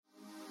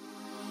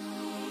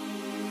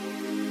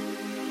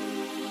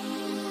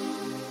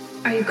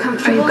Are you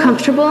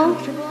comfortable?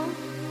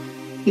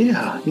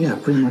 Yeah,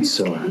 pretty much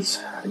so. I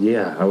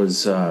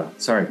was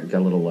sorry, I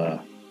got a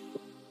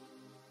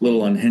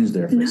little unhinged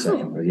there for a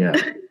second, but yeah.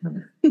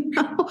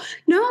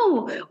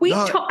 No.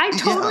 I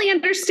totally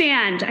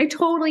understand. I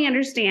totally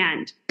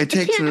understand. It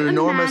takes an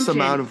enormous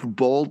amount of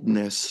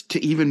boldness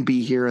to even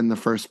be here in the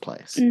first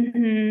place.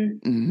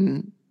 Mm-hmm. Mm-hmm.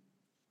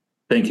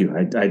 Thank you.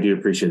 I do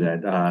appreciate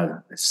that.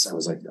 I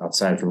was like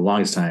outside for the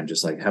longest time,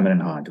 just like hemming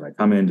and hawing. Do I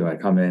come in? Do I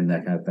come in?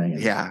 That kind of thing.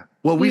 And, yeah.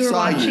 Well, we saw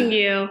were watching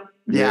you.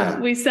 Yeah.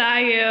 We saw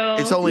you.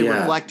 It's only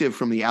reflective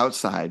from the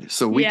outside,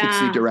 so we can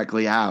see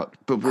directly out.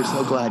 But we're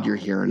so glad you're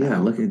here now. Yeah,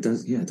 look, it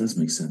does. Yeah, it does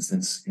make sense.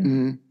 That's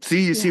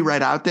See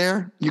right out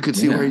there? You could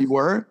see where you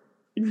were?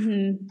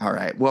 Mm-hmm. All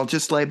right. Well,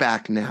 just lay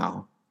back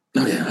now.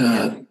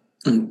 Okay.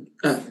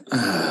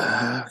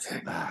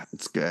 Okay.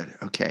 That's good.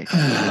 Okay.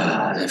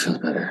 That feels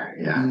better.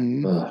 Yeah.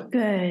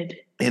 Good.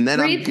 And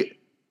then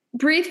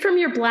breathe from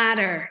your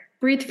bladder.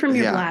 Breathe from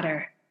your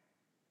bladder.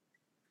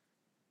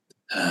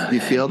 You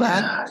feel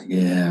that?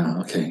 Yeah.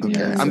 Okay.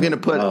 Yeah, I'm going to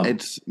put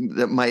it's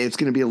going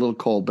to be a little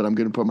cold, but I'm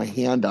going to put my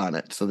hand on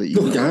it so that you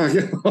breathe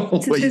again.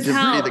 Oh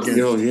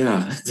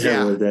yeah.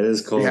 That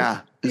is cold.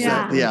 Yeah.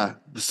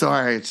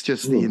 Sorry, it's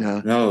just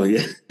No,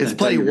 yeah. It's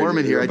plenty warm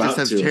in here. I just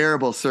have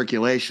terrible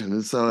circulation,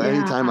 and so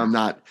anytime I'm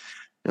not,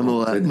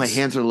 my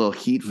hands are little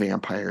heat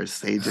vampires.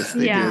 They do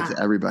it to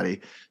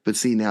everybody. But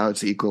see, now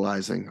it's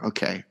equalizing.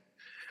 Okay,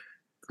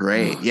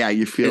 great. Yeah,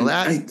 you feel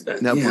that?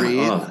 Now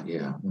breathe.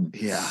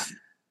 Yeah.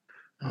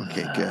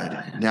 Okay,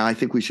 good. Now I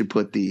think we should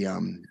put the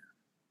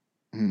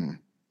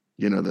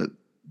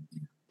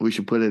we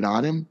should put it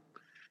on him.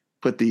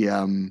 Put the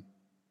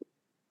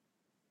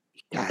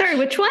Sorry,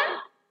 which one?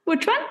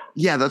 Which one?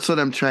 Yeah, that's what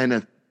I'm trying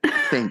to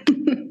think.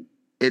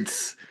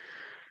 It's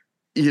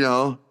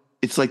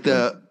it's like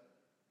the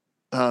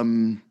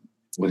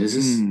what is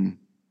this? Do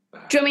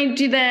you want me to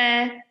do the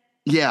headband?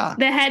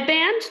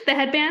 The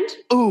headband?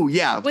 Oh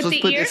yeah. With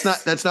the ears?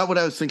 That's not what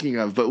I was thinking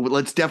of, but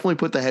let's definitely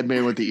put the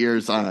headband with the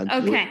ears on.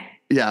 Okay.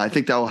 Yeah, I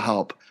think that will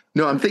help.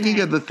 No, I'm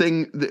thinking of the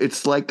thing.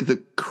 It's like the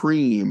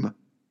cream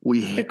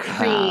we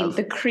have.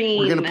 The cream.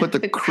 We're gonna put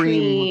the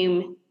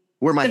cream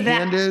where my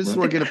hand is.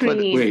 We're gonna put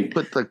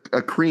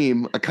a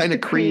cream, a kind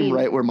of cream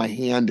right where my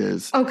hand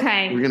is.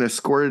 Okay. We're gonna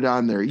squirt it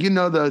on there. You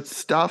know the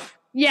stuff.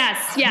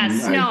 Yes.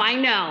 I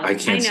know. I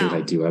can't say that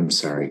I do. I'm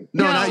sorry.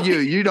 No, not you.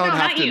 You don't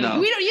have to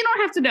know. You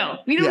don't have to know.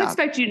 We don't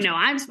expect you to know.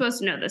 I'm supposed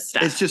to know this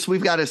stuff. It's just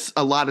we've got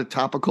a lot of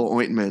topical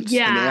ointments,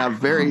 and they have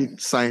very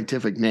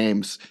scientific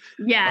names.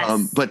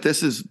 Yes. But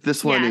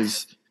this one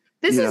is.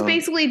 This is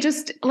basically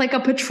just like a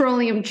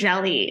petroleum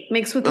jelly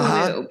mixed with a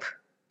lube.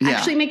 Yeah.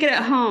 Actually, make it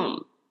at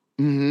home.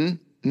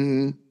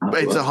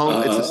 But it's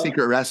it's a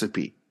secret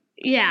recipe.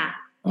 Yeah.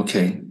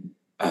 Okay.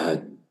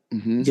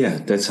 Yeah,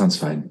 that sounds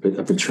fine. But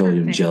a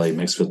petroleum jelly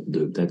mixed with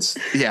lube. That's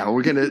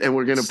we're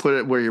gonna put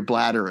it where your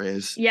bladder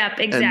is. Yep,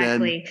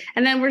 exactly.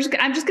 And then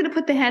I'm just gonna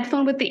put the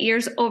headphone with the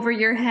ears over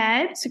your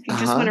head. So if you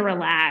just want to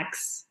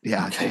relax.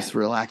 Yeah, just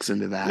relax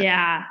into that.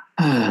 Yeah.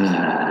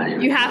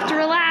 You have to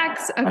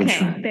relax.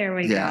 Okay, there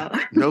we go.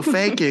 No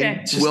faking.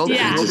 Okay. We'll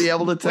be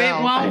able to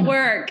tell. It won't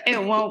work.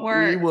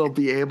 We will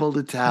be able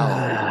to tell.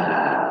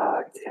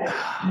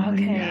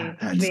 Okay.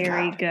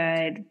 Very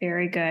good.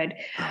 Very good.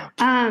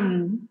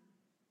 Okay.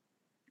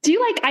 Do you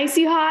like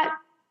icy hot?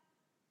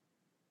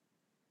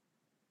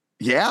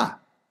 Yeah.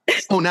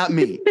 Oh, not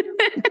me.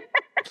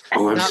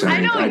 I'm sorry. I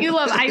know you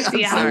love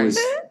icy hot.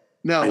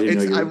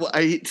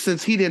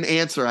 Since he didn't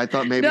answer, I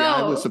thought maybe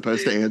I was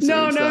supposed to answer.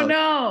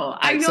 No.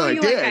 I know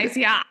you like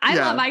icy hot. I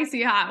love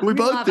icy hot. We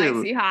both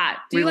do. Icy hot.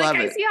 Do you like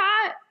icy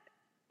hot?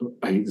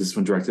 This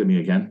one directed at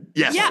me again?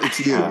 Yes,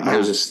 it's you. I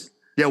was just...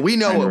 Yeah, we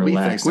know what we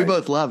think. We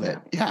both love it.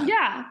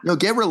 Yeah. No,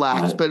 get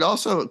relaxed, but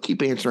also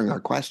keep answering our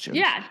questions.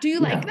 Yeah. Do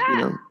you like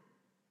that?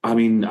 I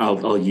mean,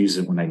 I'll use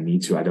it when I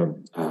need to. I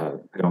don't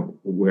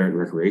wear it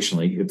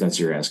recreationally, if that's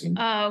what you're asking.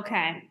 Oh,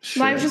 okay.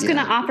 Sure, well, I was just going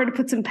to offer to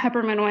put some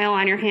peppermint oil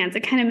on your hands.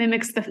 It kind of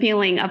mimics the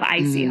feeling of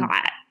icy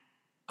hot.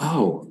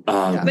 Oh.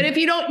 But if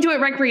you don't do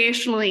it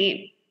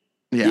recreationally.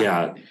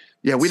 Yeah,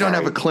 we don't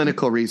have a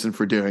clinical reason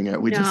for doing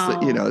it. We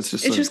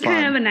just, it's just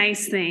kind of a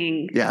nice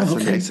thing. Yeah, it's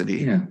a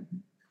nicety.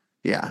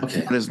 Yeah.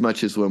 Okay. Not as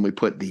much as when we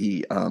put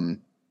the,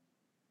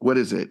 what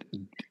is it?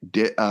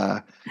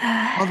 All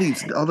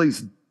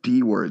these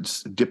D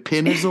words.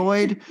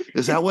 Dipinizoid?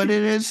 Is that what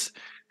it is?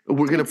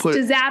 We're going to put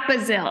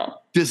Dizapazil.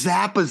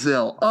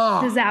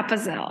 Oh.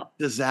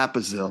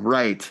 Dizapazil.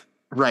 Right.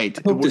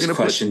 I hope this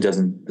question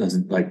doesn't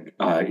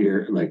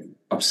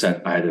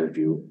upset either of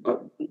you.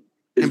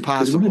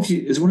 Impossible.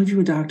 Is one of you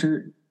a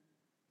doctor?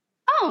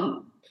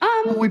 Oh.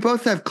 Well, we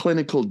both have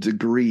clinical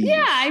degrees.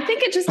 Yeah, I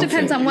think it just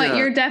depends on what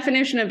your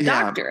definition of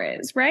doctor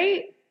is,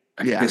 right?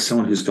 I guess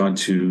someone who's gone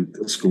to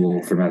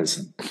school for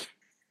medicine.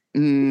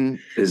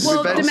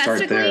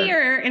 Domestically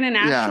or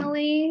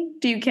internationally,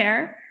 do you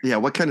care? Yeah,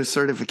 what kind of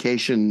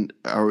certification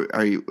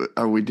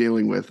are we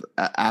dealing with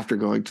after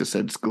going to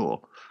said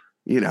school?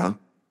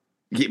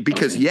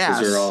 Because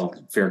those are all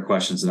fair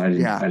questions, and I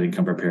didn't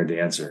come prepared to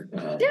answer.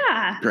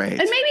 Yeah, great,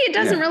 and maybe it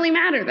doesn't really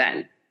matter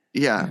then.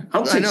 Yeah.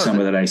 I'll take some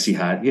of that icy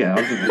hot. Yeah.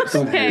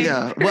 Okay.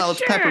 Yeah. Well,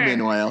 it's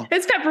peppermint oil.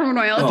 It's peppermint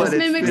oil. It just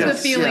mimics the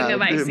feeling of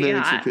icy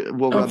hot.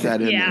 We'll rub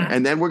that in there.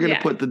 And then we're going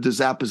to put the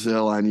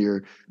Dizapazil on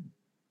your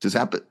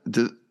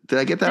did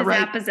I get that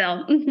right?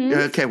 Dizapazil. Mm-hmm.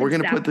 Okay, we're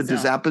going to put the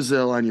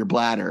Dizapazil on your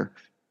bladder.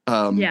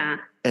 And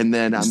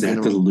then I'm going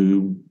to the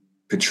lube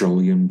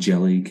petroleum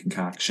jelly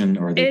concoction,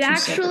 or it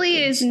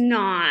actually is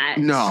not.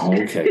 No,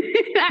 okay.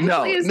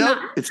 It's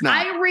not.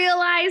 I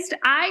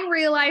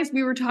realized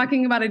we were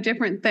talking about a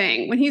different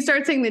thing when he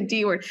started saying the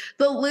D word.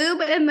 The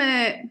lube and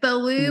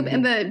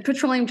the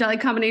petroleum jelly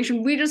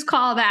combination, we just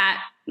call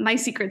that my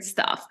secret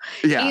stuff.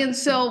 Yeah. And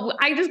so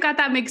I just got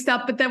that mixed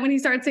up. But then when he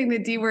started saying the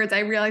D words, I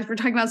realized we're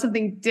talking about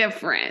something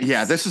different.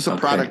 Yeah, this is a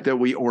product that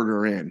we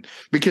order in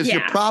because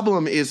your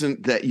problem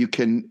isn't that you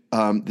can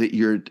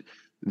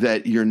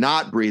that you're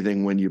not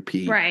breathing when you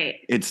pee.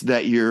 Right. It's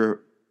that you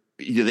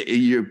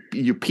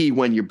pee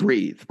when you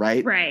breathe,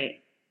 right?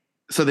 Right.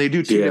 So they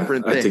do two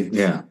different things.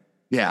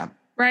 Yeah.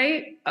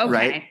 Right? Okay.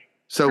 Right?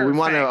 So we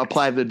want to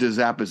apply the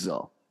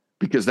Dizapazil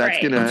because that's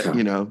going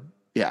to,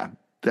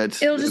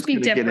 it'll just be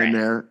different. Get in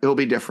there. It'll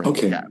be different.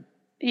 Okay.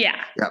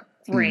 Yeah.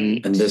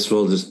 Great. And this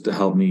will just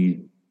help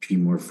me pee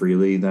more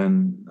freely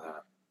then?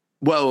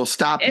 Well, it'll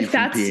stop you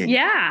from peeing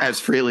as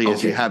freely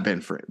as you have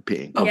been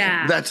peeing. Okay.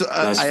 Yeah. That's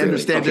I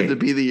understand it to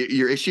be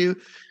your issue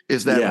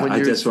is that when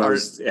you start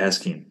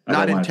asking,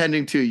 not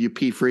intending to, you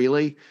pee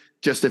freely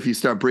just if you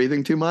start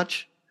breathing too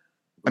much.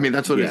 I mean,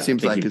 that's what it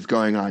seems like is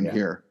going on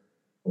here.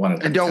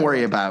 And don't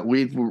worry about it.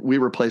 We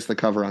replace the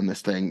cover on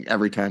this thing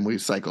every time we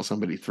cycle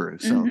somebody through.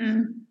 So,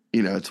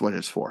 it's what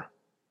it's for.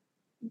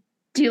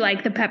 Do you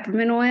like the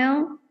peppermint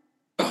oil?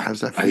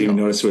 How's that feel? I didn't even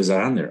notice it was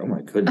on there. Oh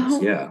my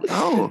goodness. Yeah.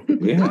 Oh,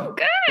 yeah. Oh,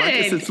 good. I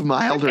guess it's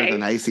milder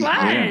than icy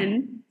hot.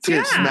 It's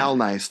going to smell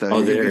nice though.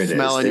 Oh, there it is.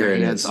 Smell in your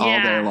hands all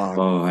day long.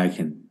 Oh, I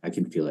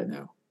can feel it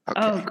now. Okay.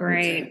 Oh,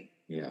 great. Okay.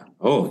 Yeah.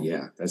 Oh,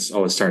 yeah. It's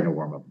starting to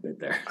warm up a bit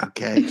there.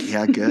 Okay.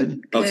 Yeah.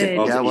 Good. Okay.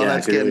 Yeah. Well,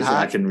 that's getting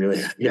hot. I can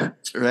really. Yeah.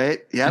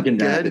 Right. Yep.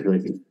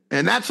 Good.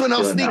 And that's when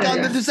I'll sneak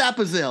on the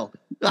Dizapazil.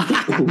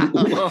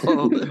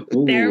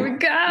 There we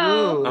go.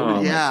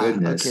 Oh, yeah. My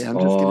goodness. Okay, I'm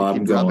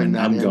just going.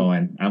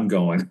 I'm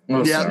going.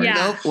 Oh, sorry.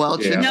 Nope. Well,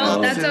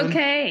 that's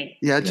okay.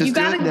 Yeah. Just you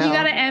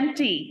gotta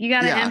empty. You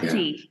gotta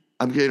empty.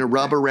 I'm going to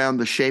rub around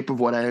the shape of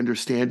what I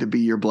understand to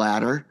be your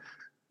bladder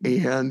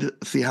and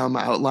see how I'm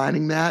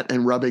outlining that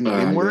and rubbing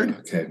inward.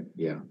 Yeah. Okay.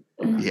 Yeah.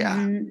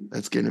 Yeah.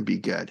 That's going to be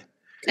good.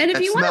 And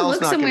if you want to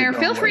look somewhere,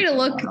 feel free to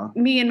look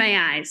me in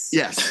my eyes.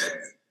 Yes.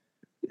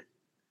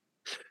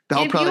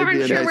 If you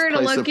aren't sure where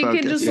to look, you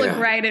can just look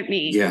right at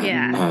me.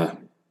 Yeah.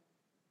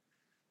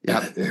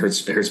 It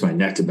hurts my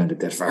neck to bend it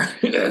that far.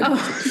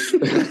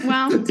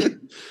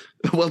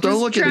 Well, don't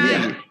look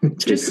at me.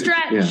 Just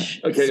stretch.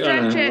 Yeah. Okay.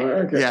 Stretch it.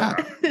 Okay. Yeah.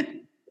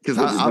 Because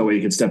there's no way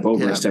you can step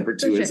over a step or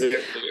two. Is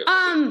it?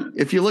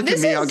 If you look at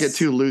me, I'll get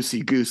too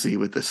loosey goosey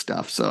with this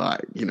stuff. So I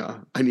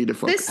need to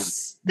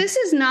focus. This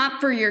is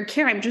not for your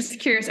care. I'm just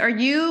curious. Are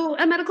you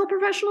a medical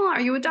professional? Are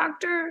you a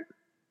doctor?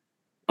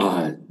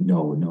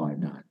 No, I'm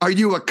not. Are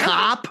you a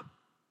cop?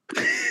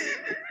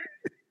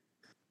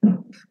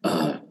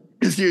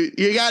 Because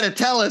you got to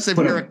tell us if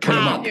you're a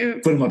cop.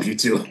 Put him up, you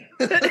two.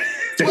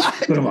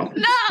 Put him up.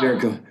 No. There we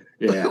go.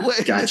 Yeah.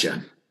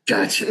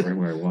 Gotcha.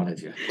 Where I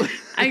wanted you.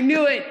 I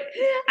knew it.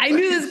 I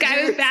knew this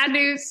guy was bad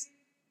news.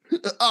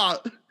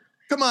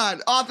 Come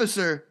on,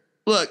 officer.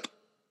 Look.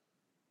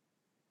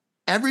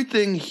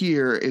 Everything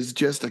here is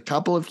just a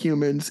couple of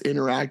humans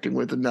interacting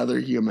with another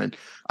human.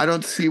 I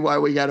don't see why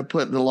we got to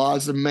put the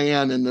laws of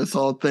man in this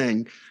whole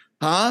thing.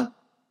 Huh?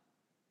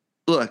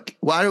 Look,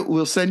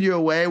 we'll send you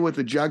away with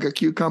a jug of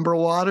cucumber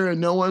water and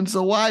no one's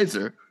the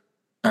wiser.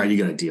 All right, you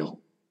got a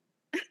deal.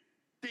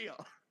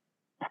 Deal.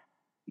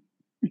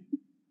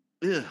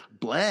 Ugh,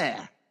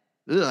 blah.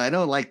 Ugh, I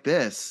don't like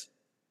this.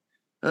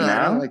 Ugh, no?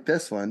 I don't like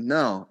this one.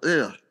 No.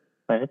 Ugh.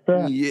 But it's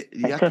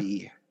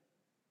yucky.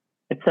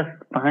 It's a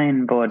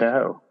fine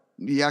Bordeaux.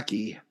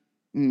 Yucky.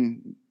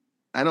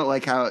 I don't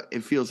like how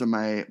it feels in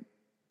my.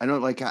 I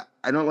don't like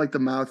the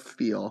mouth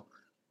feel.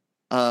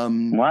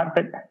 What?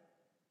 But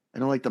I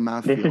don't like the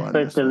mouth this feel. Is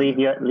supposed to leave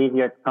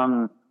your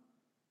tongue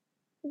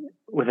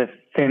with a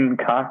thin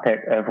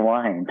carpet of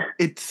wine.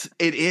 It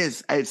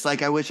is. It's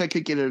like I wish I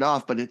could get it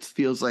off, but it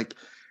feels like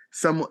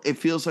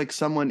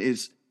someone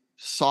is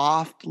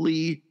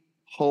softly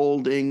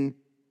holding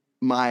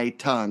my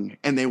tongue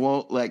and they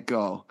won't let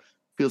go.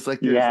 Feels like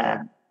there's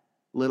a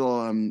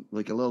little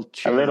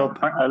cherub.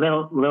 a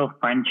little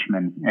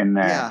Frenchman in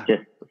there,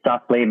 just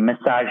softly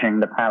massaging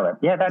the palate.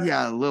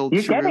 Yeah, a little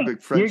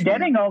cherubic Frenchman. You're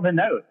getting all the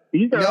notes.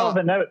 These are all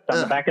the notes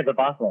on the back of the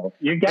bottle.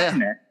 You're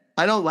getting it.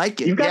 I don't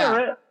like it. You've got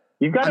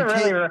a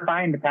really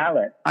refined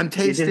palate. I'm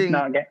tasting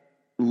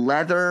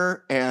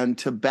leather and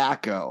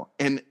tobacco,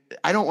 and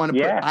I don't want to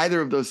put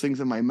either of those things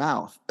in my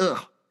mouth.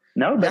 Ugh.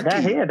 No, but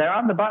they're here. They're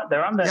on the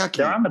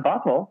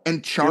bottle.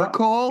 And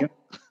charcoal.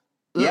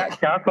 Yeah,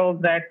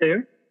 charcoal's there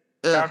too.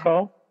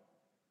 Charcoal.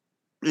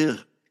 Ugh.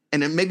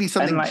 And it may be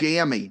something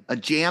jammy. A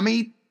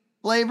jammy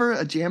flavor?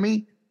 A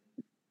jammy?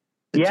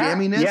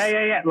 Jamminess?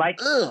 Yeah. Like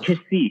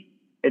cassis.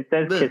 It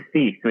says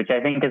cassis, which I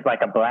think is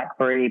like a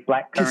blackcurrant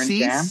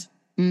jam.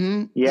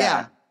 Mm-hmm.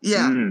 Yeah.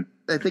 Mm.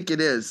 I think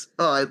it is.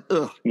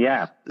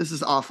 Yeah. This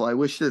is awful. I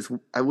wish this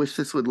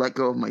would let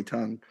go of my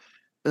tongue.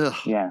 Ugh.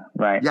 Yeah.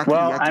 Right.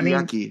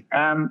 Yucky.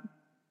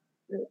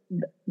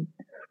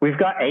 We've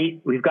got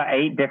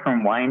eight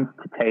different wines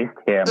to taste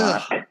here,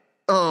 Mark.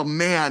 Oh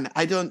man,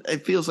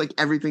 it feels like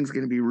everything's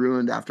going to be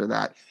ruined after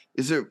that.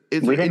 Is there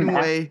any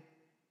way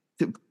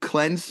to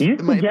cleanse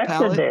my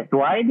palate? This.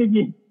 Why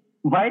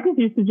did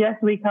you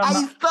suggest we come?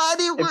 I thought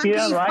it would be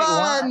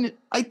fun.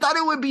 I thought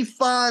it would be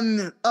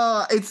fun.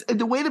 It's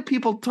the way that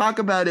people talk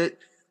about it.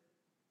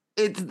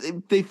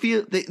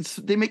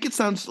 They make it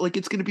sound like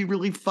it's going to be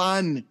really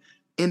fun,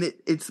 and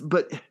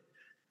but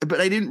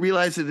I didn't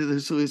realize that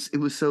it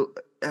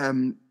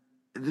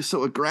was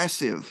so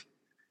aggressive.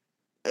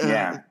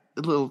 The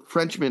little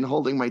Frenchman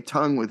holding my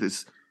tongue with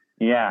his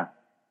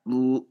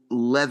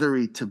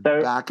leathery,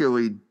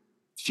 tobacco-y,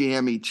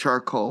 jammy,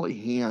 charcoal-y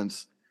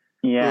hands.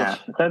 Yeah.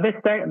 Ugh. So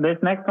this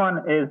next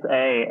one is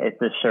a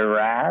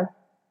Shiraz.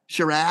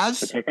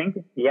 Shiraz? Which I think,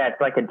 it's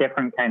like a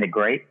different kind of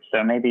grape.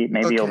 So maybe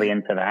you'll be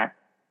into that.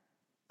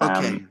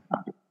 Okay.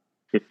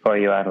 Just pour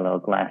you out a little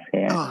glass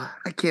here. Oh,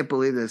 I can't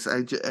believe this.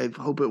 I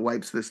hope it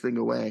wipes this thing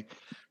away.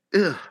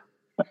 Ugh.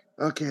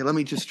 Okay, let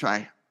me just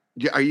try.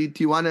 Do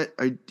you want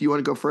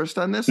to go first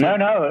on this?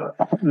 No.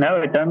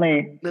 It's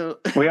only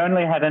we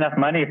only had enough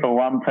money for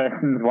one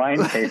person's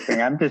wine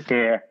tasting. I'm just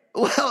here.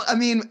 Well, I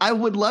mean, I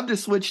would love to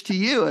switch to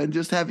you and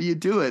just have you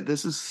do it.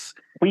 This is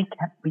we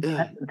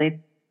can't.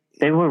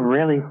 They were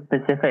really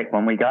specific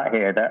when we got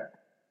here that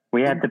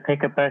we had to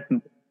pick a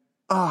person.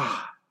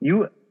 Oh,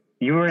 you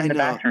were in the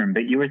bathroom,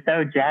 but you were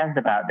so jazzed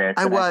about this.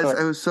 I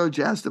was so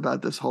jazzed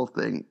about this whole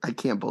thing. I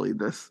can't believe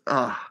this.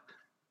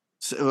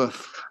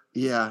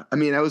 Yeah, I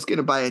mean, I was going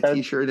to buy a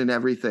T-shirt and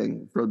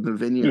everything from the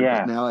vineyard,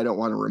 but now I don't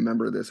want to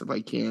remember this if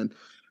I can.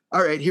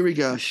 All right, here we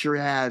go.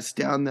 Shiraz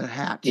down the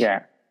hatch.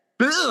 Yeah.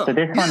 So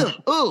this one.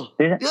 So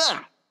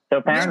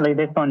apparently,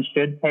 this one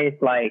should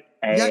taste like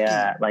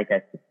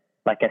a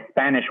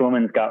Spanish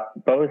woman's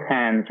got both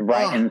hands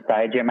right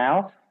inside your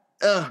mouth.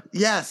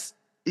 Yes.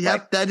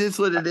 Yep, that is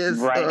what it is.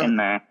 Right in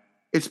there.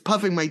 It's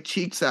puffing my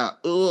cheeks out.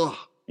 Ugh.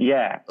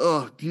 Yeah.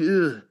 Oh,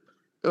 ugh.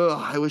 Oh,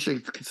 I wish I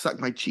could suck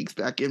my cheeks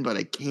back in, but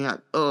I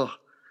can't. Oh,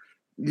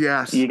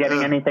 yes. You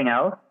getting anything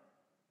else?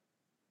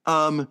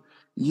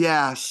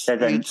 Yes.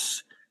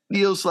 It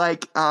feels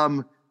like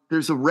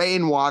there's a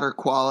rainwater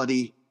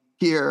quality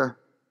here,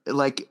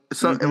 like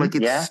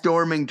it's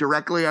storming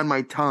directly on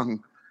my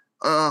tongue.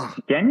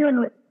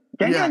 Genuinely,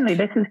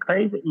 this is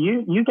crazy.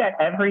 You get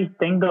every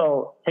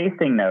single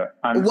tasting note.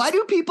 Why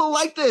do people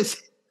like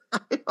this?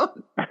 I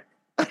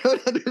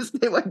don't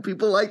understand why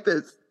people like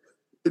this.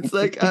 It's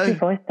like keep your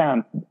voice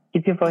down.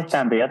 Keep your voice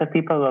down. The other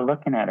people are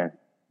looking at us.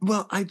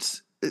 Well,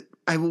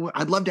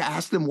 I'd love to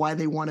ask them why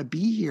they want to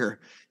be here.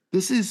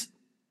 This is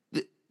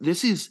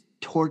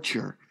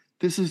torture.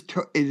 It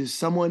is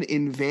someone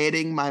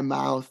invading my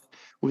mouth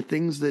with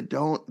things that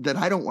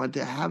I don't want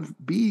to have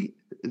be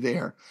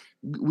there.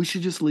 We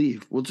should just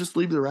leave. We'll just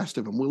leave the rest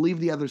of them. We'll leave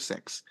the other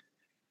 6.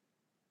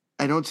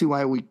 I don't see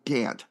why we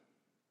can't.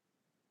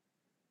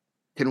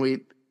 Can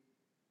we?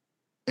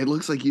 It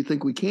looks like you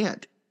think we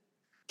can't.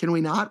 Can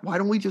we not? Why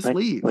don't we just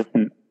leave?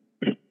 Listen,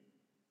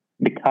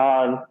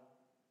 because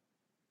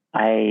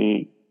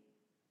I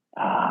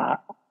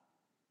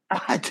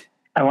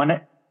want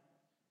to.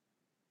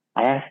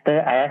 I asked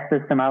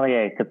the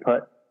sommelier to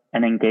put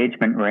an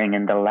engagement ring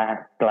in the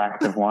last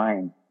glass of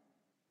wine.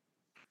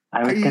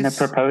 I was going to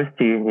propose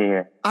to you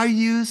here. Are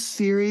you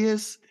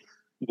serious?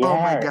 Yeah,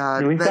 oh my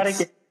God,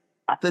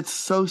 that's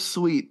so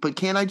sweet. But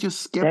can't I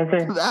just skip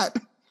that?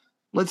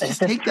 Let's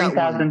just take that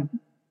one.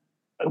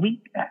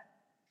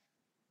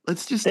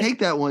 Let's just take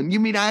that one. You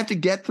mean I have to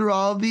get through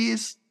all of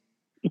these?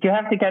 You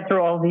have to get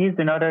through all these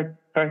in order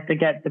for us to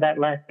get to that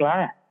last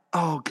glass.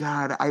 Oh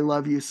God, I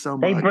love you so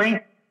much.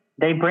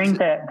 They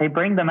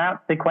bring them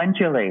out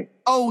sequentially.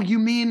 Oh, you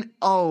mean?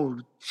 Oh,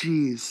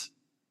 geez.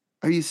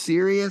 Are you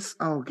serious?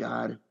 Oh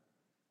God.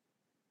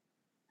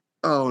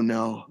 Oh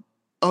no.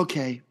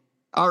 Okay.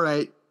 All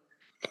right.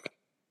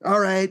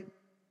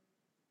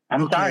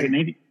 I'm sorry.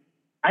 Maybe.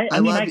 I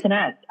can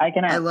ask. I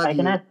can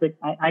ask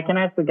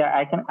the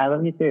guy. I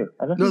love you too.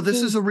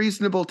 This is a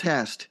reasonable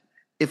test.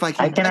 If I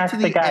can get to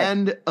the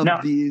end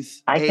of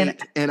these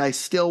 8 and I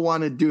still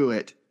want to do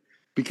it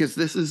because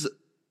this is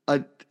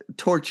a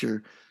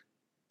torture,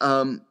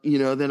 then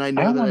I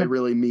know that I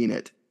really mean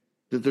it.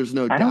 That there's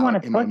no doubt. I don't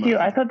want to torture you.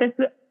 I thought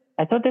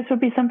this would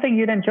be something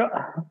you'd enjoy.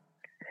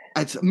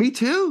 Me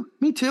too.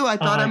 I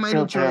thought I might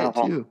enjoy it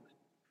too.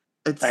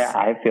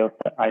 I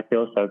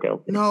feel so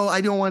guilty. No,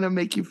 I don't want to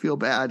make you feel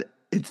bad.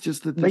 It's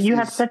just that. But you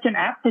have such an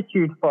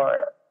aptitude for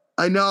it.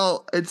 I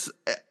know. It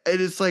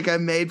is like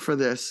I'm made for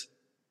this.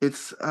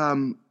 It's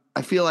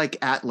I feel like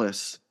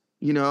Atlas.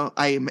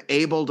 I am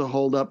able to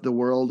hold up the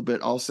world,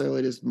 but also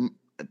it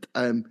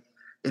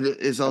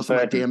is also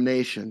my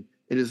damnation.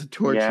 It is a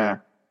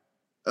torture.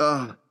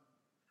 Yeah.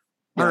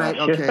 All right.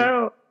 Okay.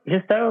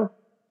 You're so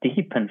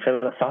deep and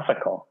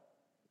philosophical.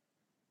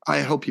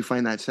 I hope you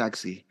find that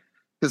sexy.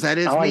 Because that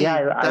is me.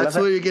 Yeah, that's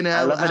what you're going to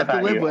have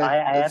to live with.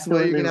 That's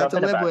what you're going to have to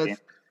live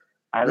with.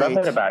 I love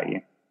it about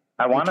you.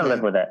 I want to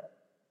live with it.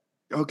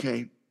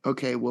 Okay.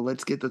 Well,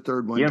 let's get the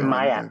third one. You're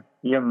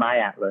my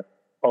Atlas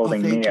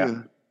holding me up.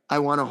 You. I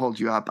want to hold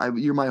you up.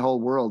 You're my whole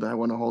world. I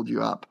want to hold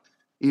you up,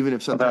 even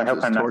if sometimes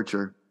it's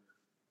torture.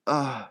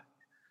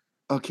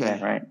 Okay.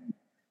 Yeah, right.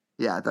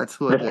 Yeah, that's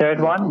what. The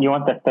third one? You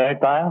want the third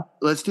vial?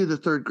 Let's do the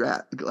third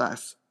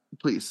glass,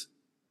 please.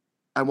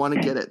 I want to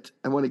get it.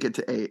 I want to get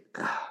to 8.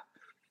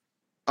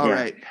 All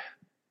right.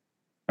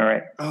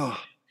 Oh,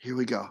 here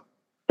we go.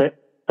 So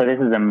this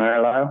is a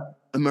Merlot?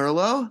 A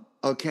Merlot?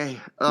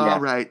 Okay. All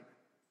right.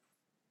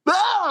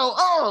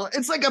 Oh,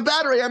 it's like a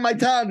battery on my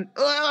tongue.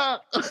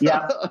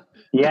 Yeah.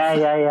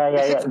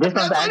 This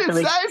one's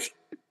actually...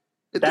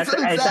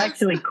 It's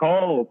actually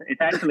cold. It's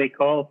actually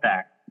cold,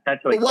 Zach.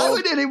 Why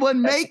would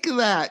anyone make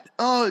that?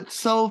 Oh, it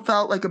so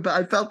felt like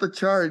I felt the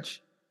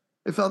charge.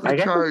 I felt the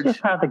charge. It's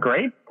just how the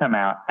grapes come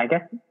out. I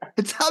guess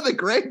it's how the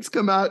grapes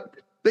come out.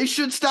 They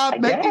should stop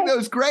making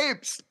those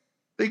grapes.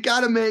 They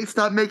gotta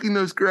stop making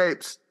those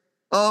grapes.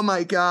 Oh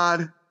my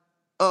God.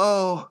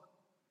 Oh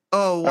wow.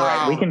 All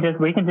right, we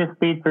can just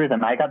speed through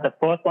them. I got the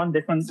fourth one.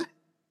 This one's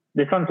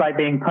like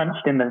being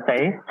punched in the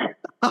face.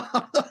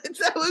 Is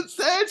that what it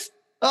says?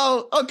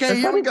 Oh, okay.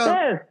 Here we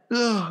go.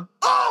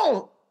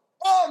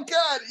 Oh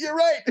God, you're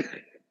right.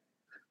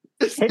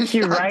 Hits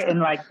you right in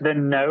like the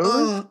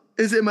nose.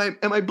 Am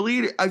I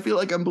bleeding? I feel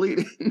like I'm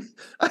bleeding.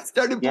 I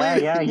started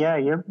bleeding. Yeah.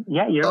 You're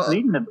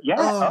bleeding.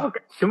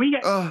 Can we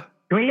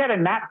get a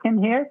napkin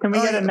here? Can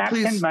we get a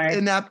napkin? Please,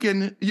 a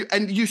napkin.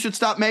 You should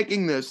stop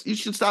making this. You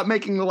should stop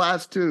making the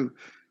last 2.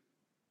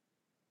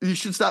 You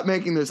should stop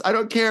making this. I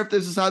don't care if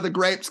this is how the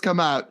grapes come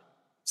out.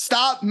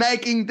 Stop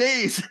making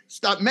these.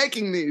 Stop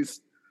making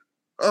these.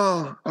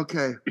 Oh,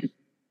 okay.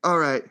 All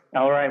right.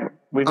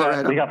 We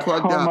got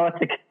 4 more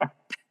to go.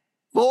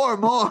 4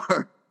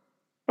 more.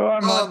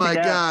 Oh my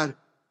God.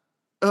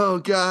 Oh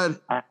God.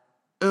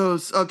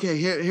 Okay.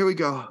 Here we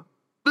go.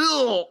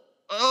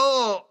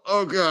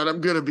 Oh God.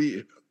 I'm gonna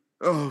be.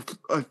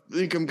 I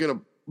think I'm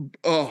gonna.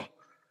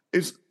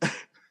 Is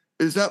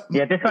that?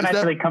 Yeah. This one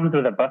actually comes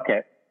with a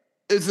bucket.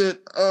 Is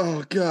it?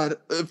 Oh God.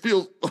 It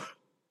feels.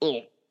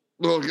 Oh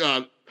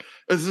God.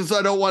 It's just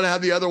I don't want to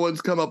have the other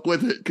ones come up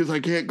with it because I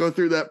can't go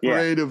through that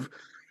parade of.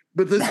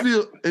 But this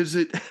is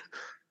it?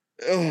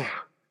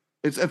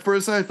 It's at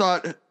first I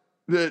thought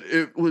that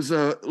it was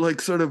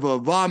like sort of a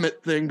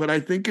vomit thing, but I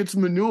think it's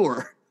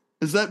manure.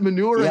 Is that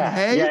manure and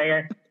hay?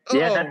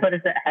 Yeah, that's what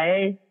it's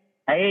hay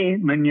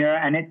manure,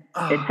 and it's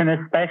an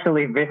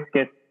especially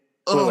viscous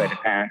fluid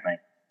apparently.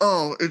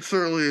 Oh, it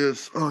certainly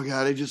is. Oh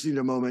God, I just need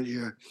a moment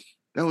here.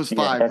 That was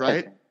 5,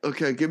 right?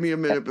 Okay, give me a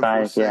minute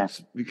before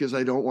 6 because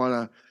I don't want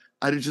to.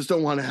 I just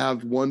don't want to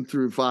have 1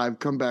 through 5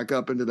 come back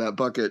up into that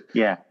bucket.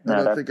 Yeah, I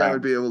don't think I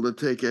would be able to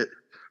take it.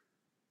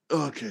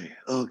 Okay.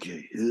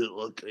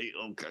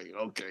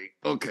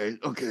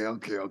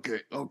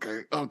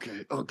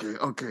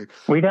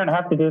 We don't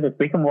have to do this.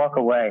 We can walk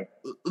away.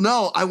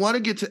 No, I want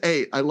to get to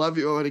 8. I love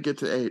you. I want to get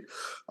to 8.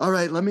 All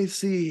right, let me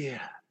see.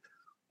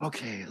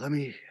 Okay, let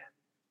me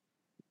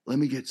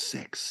get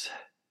 6.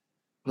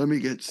 Let me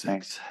get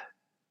 6.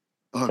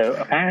 Okay. So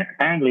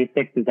apparently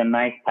 6 is a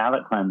nice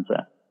palate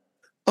cleanser.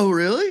 Oh,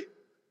 really?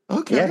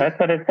 Okay. Yeah, that's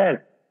what it says.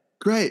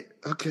 Great.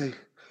 Okay.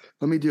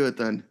 Let me do it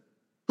then.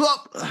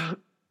 Oh,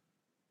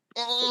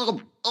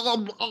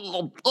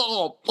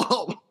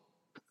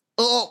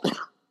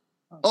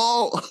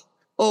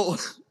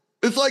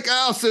 it's like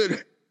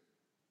acid.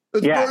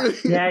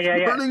 It's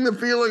burning the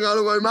feeling out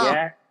of my mouth.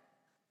 Yeah.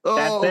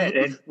 That's it.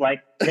 It's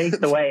like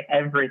takes away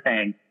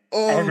everything.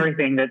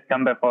 Everything that's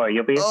come before.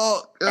 You'll be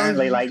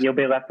you'll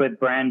be left with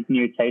brand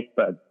new taste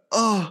buds.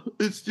 Oh,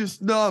 it's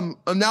just numb.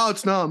 Now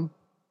it's numb.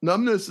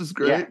 Numbness is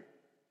great. Yeah.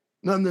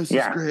 Numbness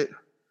is great.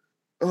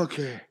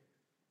 Okay.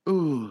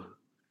 Ooh.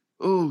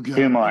 Oh, God.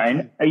 2 more.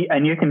 And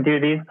you can do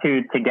these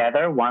 2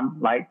 together. One,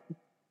 like,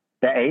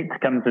 the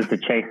 8th comes as the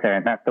chaser,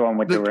 and that's the one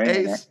with the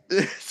ring in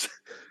it.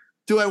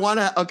 Do I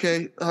want to?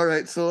 Okay. All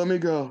right. So let me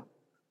go.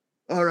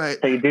 All right.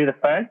 So you do the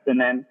first,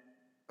 and then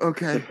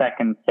the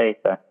second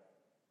chaser.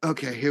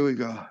 Okay. Here we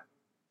go.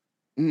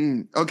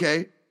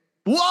 Okay.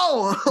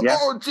 Whoa. Yeah.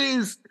 Oh,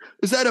 geez.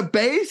 Is that a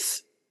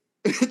base?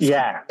 It's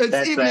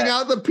evening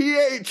out the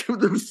pH of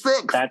the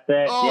 6. That's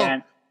it.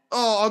 Yeah.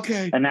 Oh,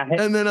 okay. And now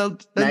hit. And then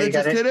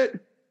just hit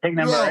it. Take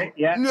number 8.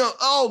 Yeah. No.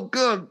 Oh,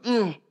 good.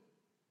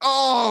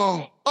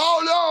 Oh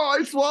no!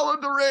 I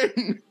swallowed the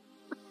ring.